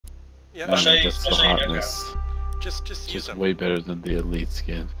Yeah, I'll show you. Just I'll the show you hotness. just use Just them. way better than the elite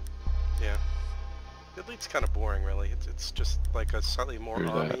skin. Yeah. The elite's kind of boring, really. It's just like a slightly more Hear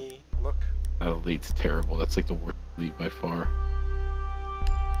that. army look. That elite's terrible. That's like the worst elite by far.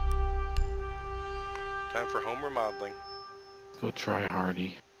 Time for home remodeling. Go try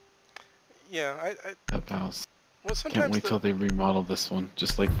Hardy. Yeah, That house. well, Can't sometimes wait till they remodel this one.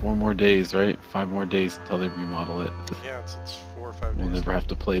 Just like 4 more days, right? 5 more days until they remodel it. yeah, it's 4 or 5 We'll days. never have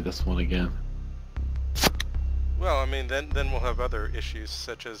to play this one again. Well, I mean, then we'll have other issues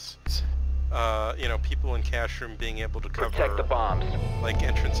such as, you know, people in cash room being able to cover Protect the bombs. like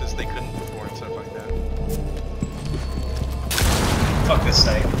entrances they couldn't before and stuff like that. Fuck this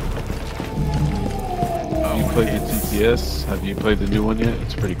site. You played the TTS? Have you played the new one yet?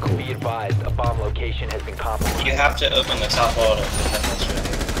 It's pretty cool. Be advised, a bomb location has been compromised. You have to open the top wall to defend this right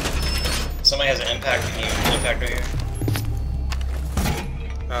here. Somebody has an impact. Can you impact right here?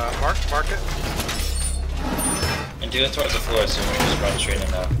 Mark it. And do it towards the floor so we can just run straight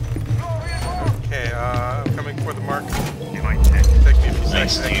in now. Okay, I'm coming for the mark. It might take me a few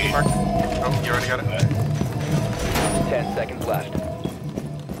Nice, seconds. dude. Mark. Oh, you already got it. 10 seconds left.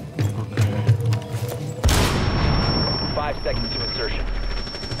 Okay. 5 seconds to insertion.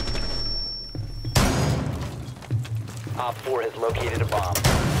 Op 4 has located a bomb.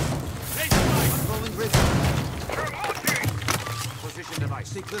 Rolling grid. Position device.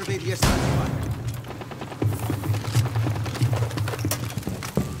 Stay clear of ADS.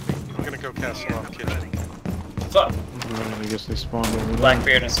 I'm gonna go castle off kitchen. Fuck. Alright, I guess they spawned over there.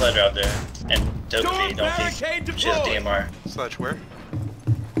 Blackbeard and Sledge out there. And Dokey, don't peek. She has DMR. Sledge where?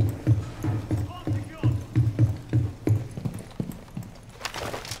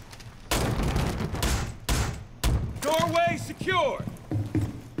 Doorway secure.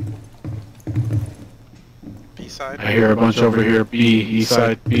 B side. I hear a bunch over here. B, east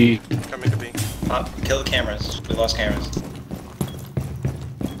side, B. Coming to B. Pop, kill the cameras. We lost cameras.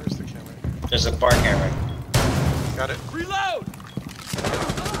 Where's the camera? There's a bar camera. Got it. Reload.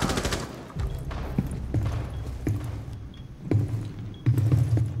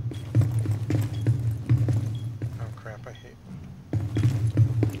 Oh crap, I hate.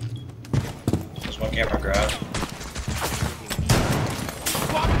 There's one camera garage.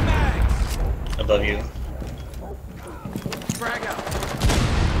 Swap mags. Above you. Frag out.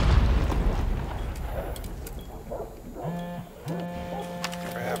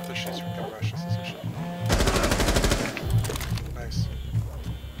 If I have the sheets, we can rush this as a shit. Nice.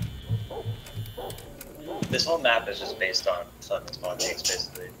 This whole map is just based on fucking spawn takes,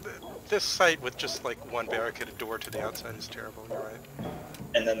 basically. This site with just like one barricaded door to the outside is terrible, you're right.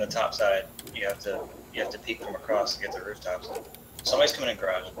 And then the top side, you have to peek from across to get to rooftops. Somebody's coming in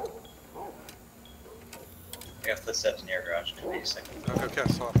garage. I got footsteps near garage. Could be a second. I'll go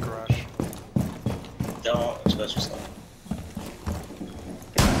castle off garage. Don't expose yourself.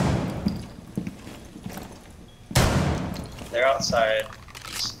 They're outside.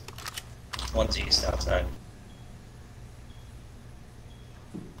 East. One's east outside.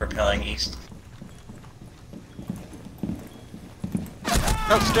 Propelling east.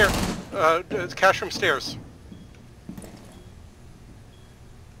 No, stairs! Cash room stairs.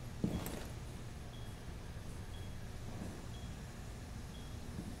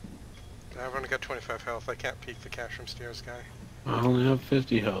 I've only got 25 health. I can't peek the cash room stairs guy. I only have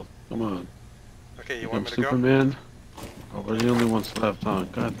 50 health. Come on. Okay, you I'm want me to go? Superman. Oh, we're the only ones left, huh?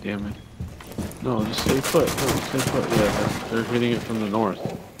 God damn it. No, just stay put. No, stay put. Yeah, they're hitting it from the north.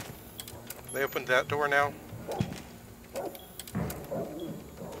 They opened that door now.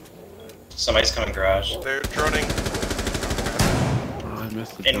 Somebody's coming garage. They're droning. Oh, I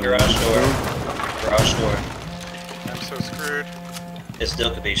missed the In door. garage door. Garage door. I'm so screwed. It's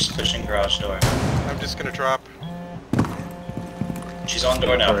Dilkabeesh pushing garage door. I'm just gonna drop. She's on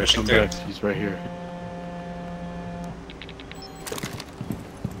door now, Sorry, pushing come through. back. He's right here.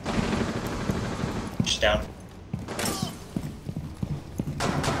 She's down.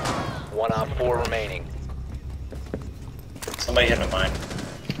 One Op 4 remaining. Somebody hit a mine.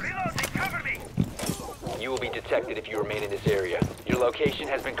 You will be detected if you remain in this area. Your location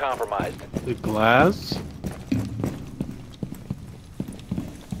has been compromised. The glass?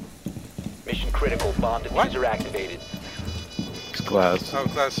 Mission critical. Bomb What? diffuser activated. It's glass. Oh,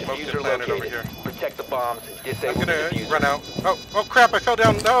 glass smoke Diffuser planted over located. here. Protect the bombs. I'm Disable the gonna diffuser. run out. Oh crap, I fell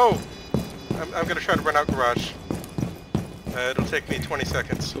down. No! I'm gonna try to run out garage. It'll take me 20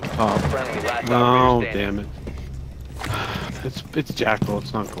 seconds. Top. Friendly, last No, operator standing. damn it. It's Jackal,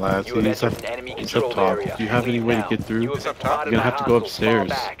 it's not glass. You have He's entered up, an enemy he's up controlled top. area. Do you have any Leave way now. to get through? You have It's been up top. spotted You're gonna by have to go hostiles. Fall upstairs.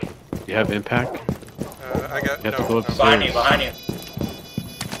 back. Do you have impact? I got You have to no. go no. upstairs. Behind you, behind you.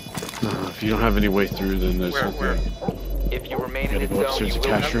 If you don't have any way through, then there's Where? something. If you remain You in gotta this go zone, upstairs you to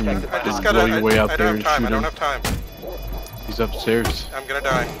will be cash room and detected by I just blow gotta. your way out I there don't have and time. I shoot don't him. have time. He's upstairs. I'm gonna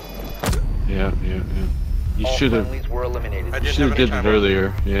die. Yeah. You all should have. friendlies were eliminated. I You didn't should have have any did it time.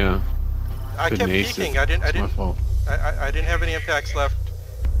 earlier. Yeah. I kept Couldn't ace peeking. it. I It's my didn't. fault. I didn't have any impacts left.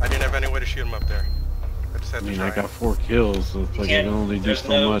 I didn't have any way to shoot him up there. I just had I to mean, try. I got 4 kills, so it's You like I can't. can only do There's so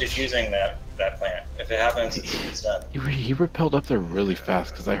no much. defusing that plant. If it happens, it's done. He repelled up there really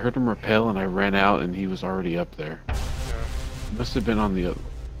fast because I heard him repel and I ran out and he was already up there. Yeah. He must have been on the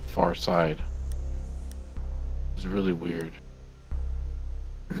far side. It was really weird.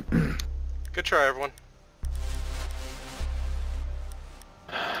 Good try, everyone.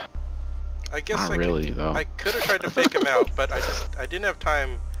 I guess Not I really, could, though. I could have tried to fake him out, but I didn't have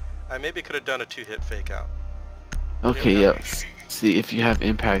time. I maybe could have done a 2-hit fake out. Okay, yeah. See, if you have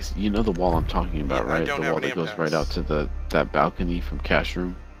impacts, you know the wall I'm talking about, Yeah, I right? don't The have wall any that goes right out impacts. to that balcony from cash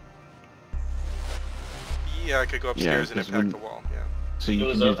room. Yeah, I could go upstairs and because impact when- the wall. Yeah. So you It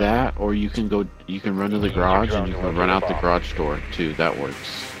was can do open. that, or you can run to the Use your garage drone and you to can locate run a out the bomb. garage door too. That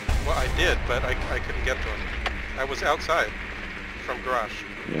works. Well, I did, but I couldn't get to him. I was outside from garage.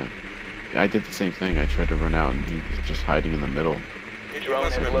 Yeah. I did the same thing. I tried to run out and he was just hiding in the middle. He Drone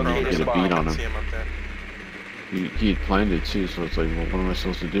must have has been prone or located a something. beat I on didn't him. see him up there. He had planned it too, so it's like, well, what am I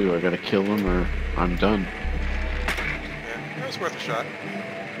supposed to do? I gotta kill him or I'm done. Yeah, it was worth a shot.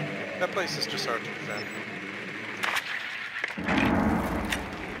 That place is just hard to defend.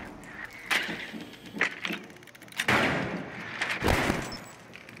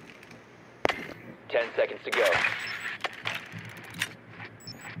 Seconds to go.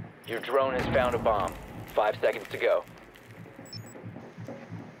 Your drone has found a bomb. 5 seconds to go.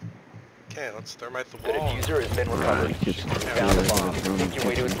 Okay, let's thermite the The wall. diffuser has been recovered. Right, kitchen. You found the bomb. Make your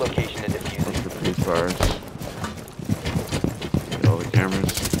way to its location and defuse it. For police fires. Get all the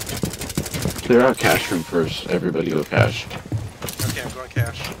cameras. Clear out cash room first. Everybody go cash. Okay, I'm going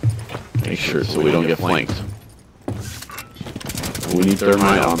cash. Make sure so we don't get flanked. We need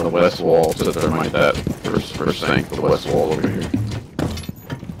thermite on the west wall to thermite that first thing, the west wall over here.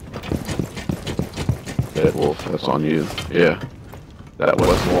 Dead Wolf, that's on you. Yeah. That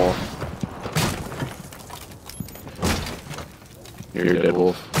west wall. Here, Dead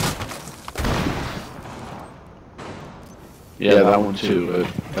Wolf. Yeah, that one too,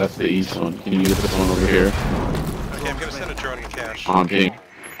 but that's the east one. Can you get this one over here? Okay, I'm gonna send a drone in cash. On ping.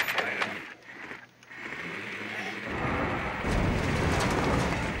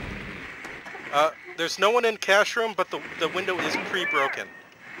 There's no one in cash room, but the window is pre-broken.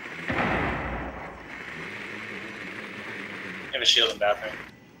 I have a shield in bathroom.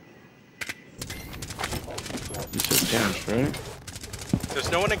 You said cash, right?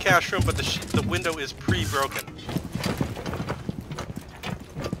 There's no one in cash room, but the window is pre-broken.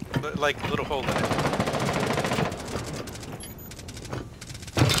 Like little hole in it.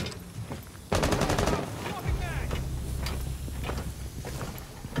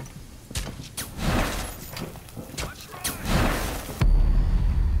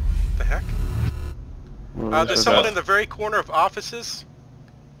 The heck? There's someone in the very corner of offices.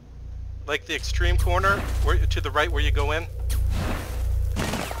 Like the extreme corner, where to the right where you go in.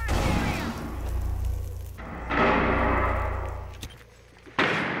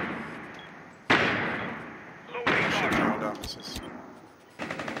 Shit, around offices.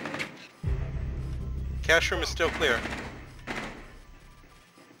 Cash room is still clear.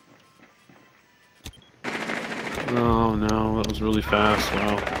 Oh no, that was really fast.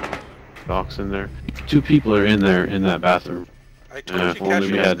 Wow. Doc's in there. 2 people are in there in that bathroom. I told Yeah, you if cash only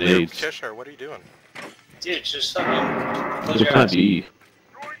we room is had clear. nades. Cheshire, what are you doing? Dude, just fucking close Look your at eyes. B.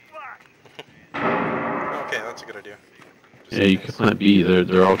 Okay, that's a good idea. Just Yeah, in you case. can plant B.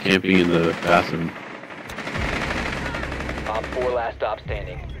 They're all camping in the bathroom. Op 4 last stop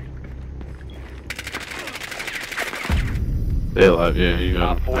standing. They alive, yeah, you got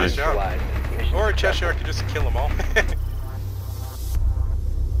Op them. 4 Nice. job. neutralized. Mission Or successful. Cheshire could just kill them all.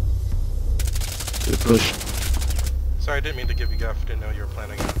 Good push. Sorry, I didn't mean to give you guff. Didn't know you were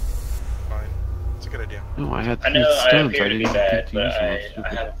planning on. Fine. It's a good idea. No, I had I 3 know I stunts. appear I to be didn't bad, think to but use them. I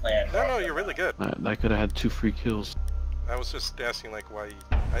Stupid. have a plan. No, you're really good. I could have had 2 free kills. I was just asking, like, why...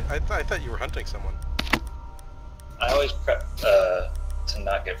 I thought you were hunting someone. I always prep to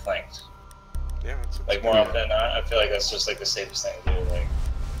not get flanked. Yeah, it's Like more often than not, I feel like that's just like the safest thing to do. Like,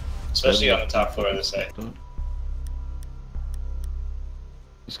 especially on the top floor of the site.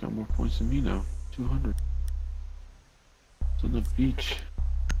 He's got more points than me now. 200. It's on the beach.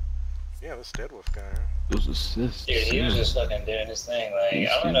 Yeah, this Dead Wolf guy. Huh? Those assists. Dude, he was yeah. just fucking doing his thing. Like, I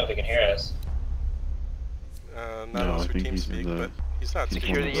don't even know if he can hear us. None No, of us I are think team he's in speak, the- but He's not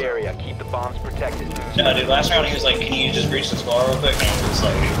Secure speaking. the area. Keep the bombs protected. No, dude, last round he was like, can you just reach this wall real quick? And I was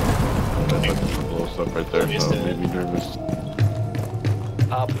like, Blow stuff right there, so it made me nervous.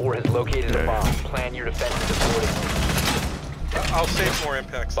 Op 4 has located a Okay. bomb. Plan your defenses accordingly. I'll save more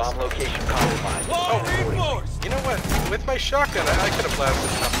impacts. Bomb location compromised. Wall Plan accordingly. reinforced! You know what? With my shotgun, I could have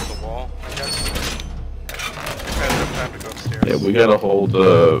blasted enough to the wall, I guess. I had enough time to go upstairs. Yeah, we gotta hold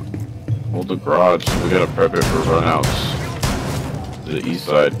the garage. We gotta prep it for runouts to the east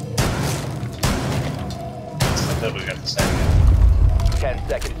side. I thought we got the second. 10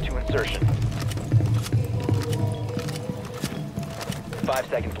 seconds to insertion. 5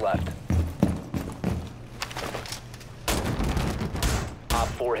 seconds left. Op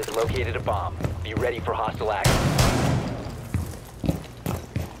 4 has located a bomb. Be ready for hostile action.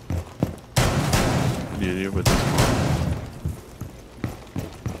 Yeah, with this one.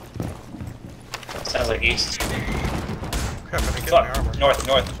 Sounds like east. Crap, I didn't get my Fuck. armor. North,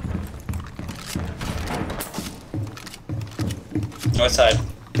 north. North side.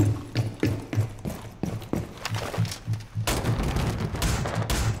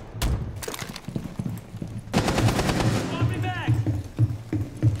 Swapping back!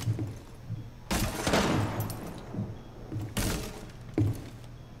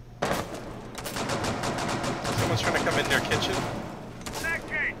 Someone's trying to come in their kitchen.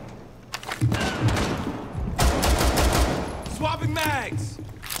 Swapping mags!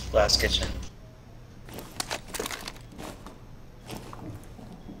 Last kitchen.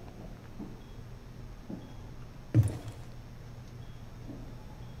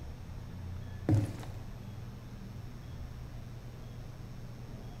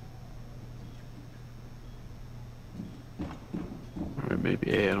 Alright,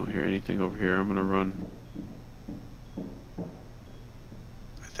 maybe A. I don't hear anything over here. I'm gonna run.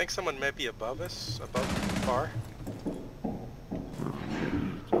 I think someone may be above us, above the bar.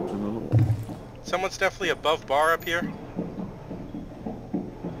 Someone's definitely above bar up here.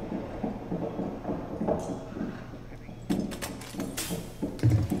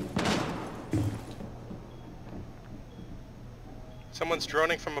 Someone's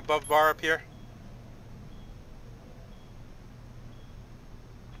droning from above bar up here.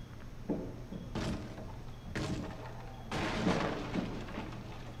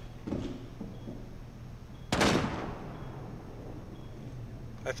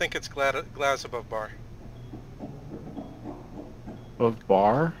 I think it's glass above bar. Above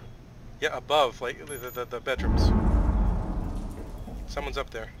bar? Yeah, above, like the bedrooms. Someone's up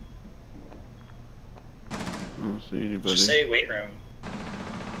there. I don't see anybody. Just say weight room.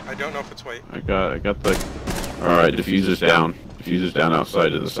 I don't know if it's white. I got the. Alright, diffuser's down. Diffuser's down outside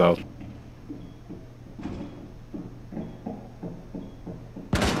to the south.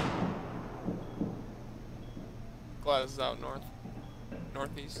 Glass is out north.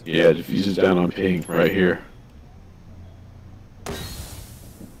 Northeast. Yeah, diffuser's down on ping right here. There's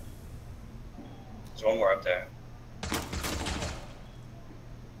one more up there.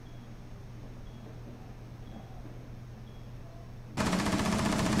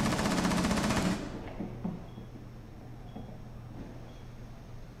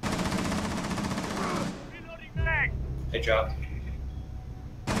 They dropped.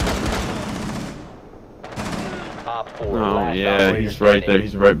 Op 4. Oh, last yeah, operator he's right there. standing.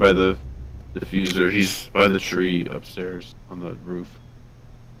 He's right by the diffuser. He's by the tree upstairs on the roof.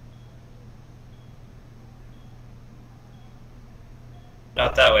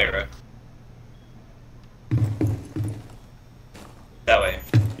 Not that way, Rook. That way.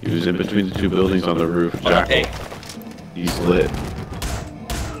 He was in between the two buildings on the roof. On the Jackal. pig. He's lit.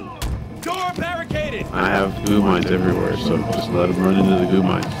 Door barricaded! I have goo mines everywhere, so just let him run into the goo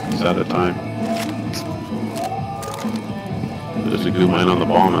mines. He's out of time. There's a goo mine on the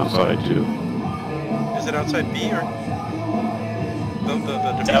bomb outside too. Is it outside B or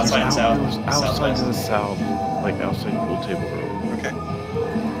the It's outside It south. was outside to the south, like outside pool table road. Okay.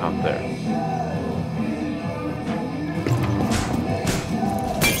 Out there.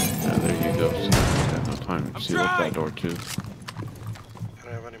 Yeah, there you go. So, yeah, no time to seal up that door too. I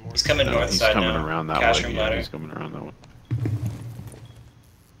don't have any more. He's coming No, north he's side coming now. around that Cash way. room Yeah, ladder. he's coming around that way.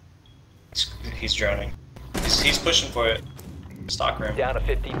 He's droning. He's pushing for it. Stock room. Down to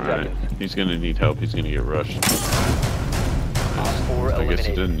 15 Alright, seconds. he's gonna need help. He's gonna get rushed. Op 4 I guess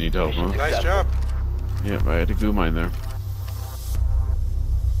he eliminated. didn't need help, huh? Nice job. Yeah, but I had a goo mine there.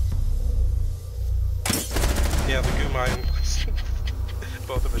 Yeah, the goo mine.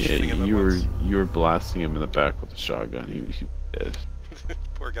 Both of us Yeah, shooting him at you once. were blasting him in the back with a shotgun. He was dead.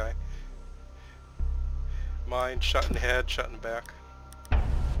 Poor guy. Mine, shot in the head, shot in the back.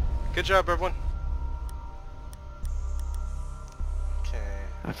 Good job, everyone.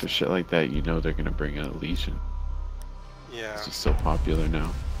 After shit like that, you know they're gonna bring out Legion. Yeah. It's just so popular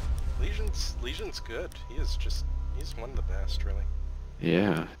now. Legion's good. He's one of the best, really.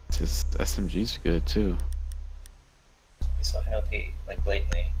 Yeah, his SMG's good too. He's so healthy, like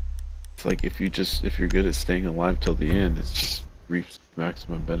blatantly. It's like if you're good at staying alive till the end, it's just reaps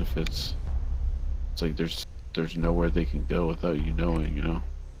maximum benefits. It's like there's nowhere they can go without you knowing, you know.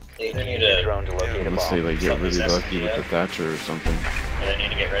 They either need Use your to, drone to locate a Unless they bomb. like get really Something's lucky with the Thatcher or something. or they need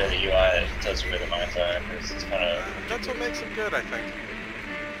to get rid of the UI that tells you where the mines are, because it's kind of. That's what makes him good, I think.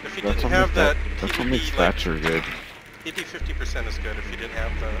 If he That's didn't what have makes that, that's what he'd makes be like, Thatcher good. he'd be 50% as good if he didn't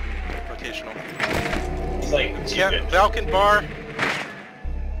have the rotational. It's like too Yeah, good. Falcon bar.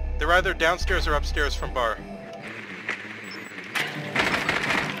 They're either downstairs or upstairs from bar.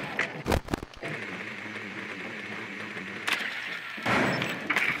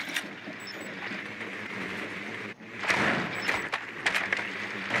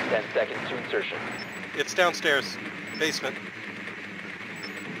 Seconds to insertion. It's downstairs. Basement.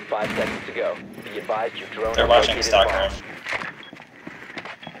 5 seconds to go. Be advised your drone They're has watching located a stock bomb. room.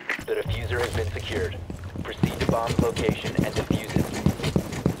 The diffuser has been secured. Proceed to bomb's location and defuse it.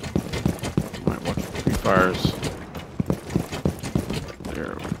 Alright, watch the free fires.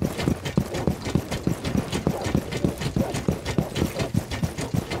 There.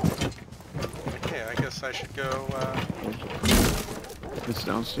 Okay, I guess I should go, It's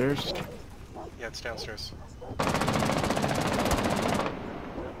downstairs. yeah, it's downstairs.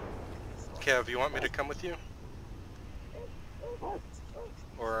 Kev, you want me to come with you?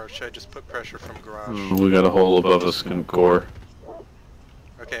 Or should I just put pressure from garage? We got a hole above us in core.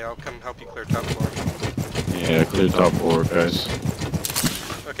 Okay, I'll come help you clear top floor. Yeah, clear top floor, guys.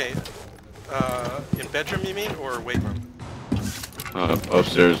 Okay, in bedroom you mean, or weight room?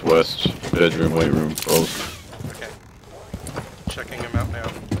 Upstairs, west, bedroom, weight room, both. Okay. Checking him out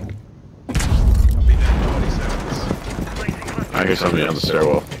now. I'll be there in 20 seconds. I hear somebody on the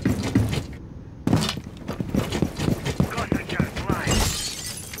stairwell.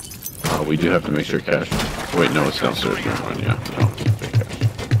 We do have to make sure cash. Wait, no, it's downstairs. Never mind, yeah, no.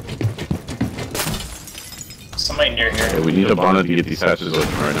 Somebody near here. Okay, we need a bonnet to get these hatches open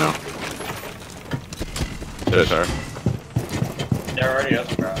right now. There, sir. They're already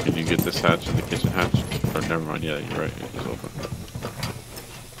open, bro. Can you get this hatch and the kitchen hatch? Or never mind, yeah, you're right, it's open.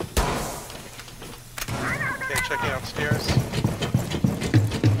 Okay, checking out stairs.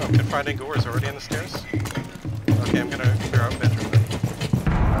 Oh, confining door is already on the stairs. Okay, I'm gonna clear out bedroom then.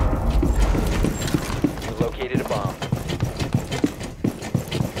 You located a bomb.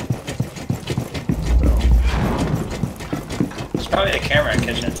 It's probably the camera in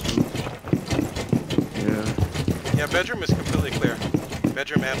kitchen. Yeah. Yeah, bedroom is completely clear.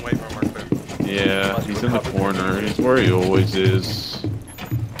 Bedroom and weight room are clear. Yeah, he's in the corner. He's where he always is.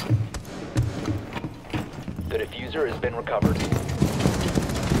 The diffuser has been recovered.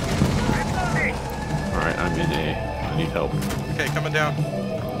 Alright, I'm in A. I need help. Okay, coming down.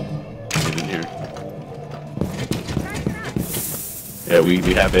 Get in here. Yeah, we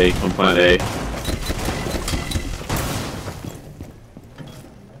have A. Come plant A.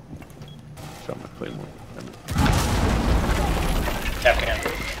 Shot my claymore. Capcan.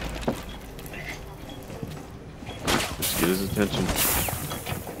 Just get his attention.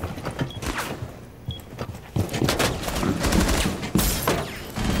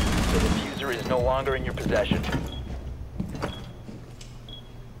 The diffuser is no longer in your possession.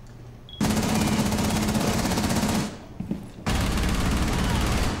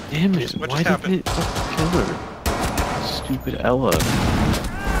 Damn it, What why just didn't it kill her? Stupid Ella.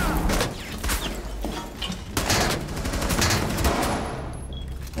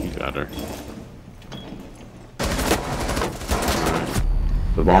 You got her.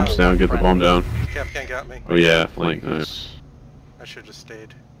 Alright. The bomb's down, get the bomb down. Capcan got me. Oh yeah, flank, nice. I should have just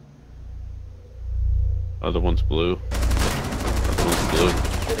stayed. Other one's blue. Other one's blue.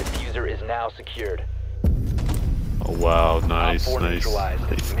 The diffuser is now secured. Oh wow, nice, Op 4 nice. neutralized.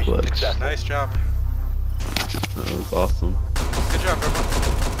 Nice Mission clutch. successful. Nice job. That was awesome. Good job, everyone.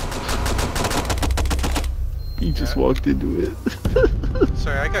 He just walked into it.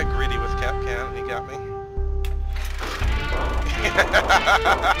 Sorry, I got greedy with Capcan and he got me.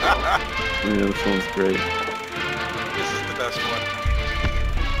 Yeah, this one's great. This is the best one.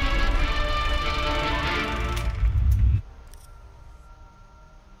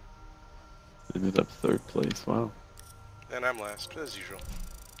 Ended up third place, wow. And I'm last, as usual.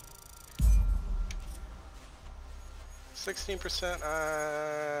 16%?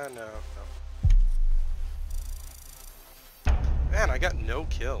 No. Man, I got no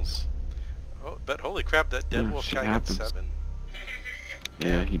kills. Oh, but holy crap, that Dead Yeah, Wolf shit guy happens. got 7.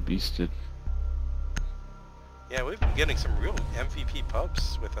 Yeah, he beasted. Yeah, we've been getting some real MVP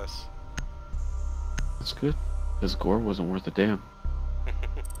pubs with us. That's good. His gore wasn't worth a damn.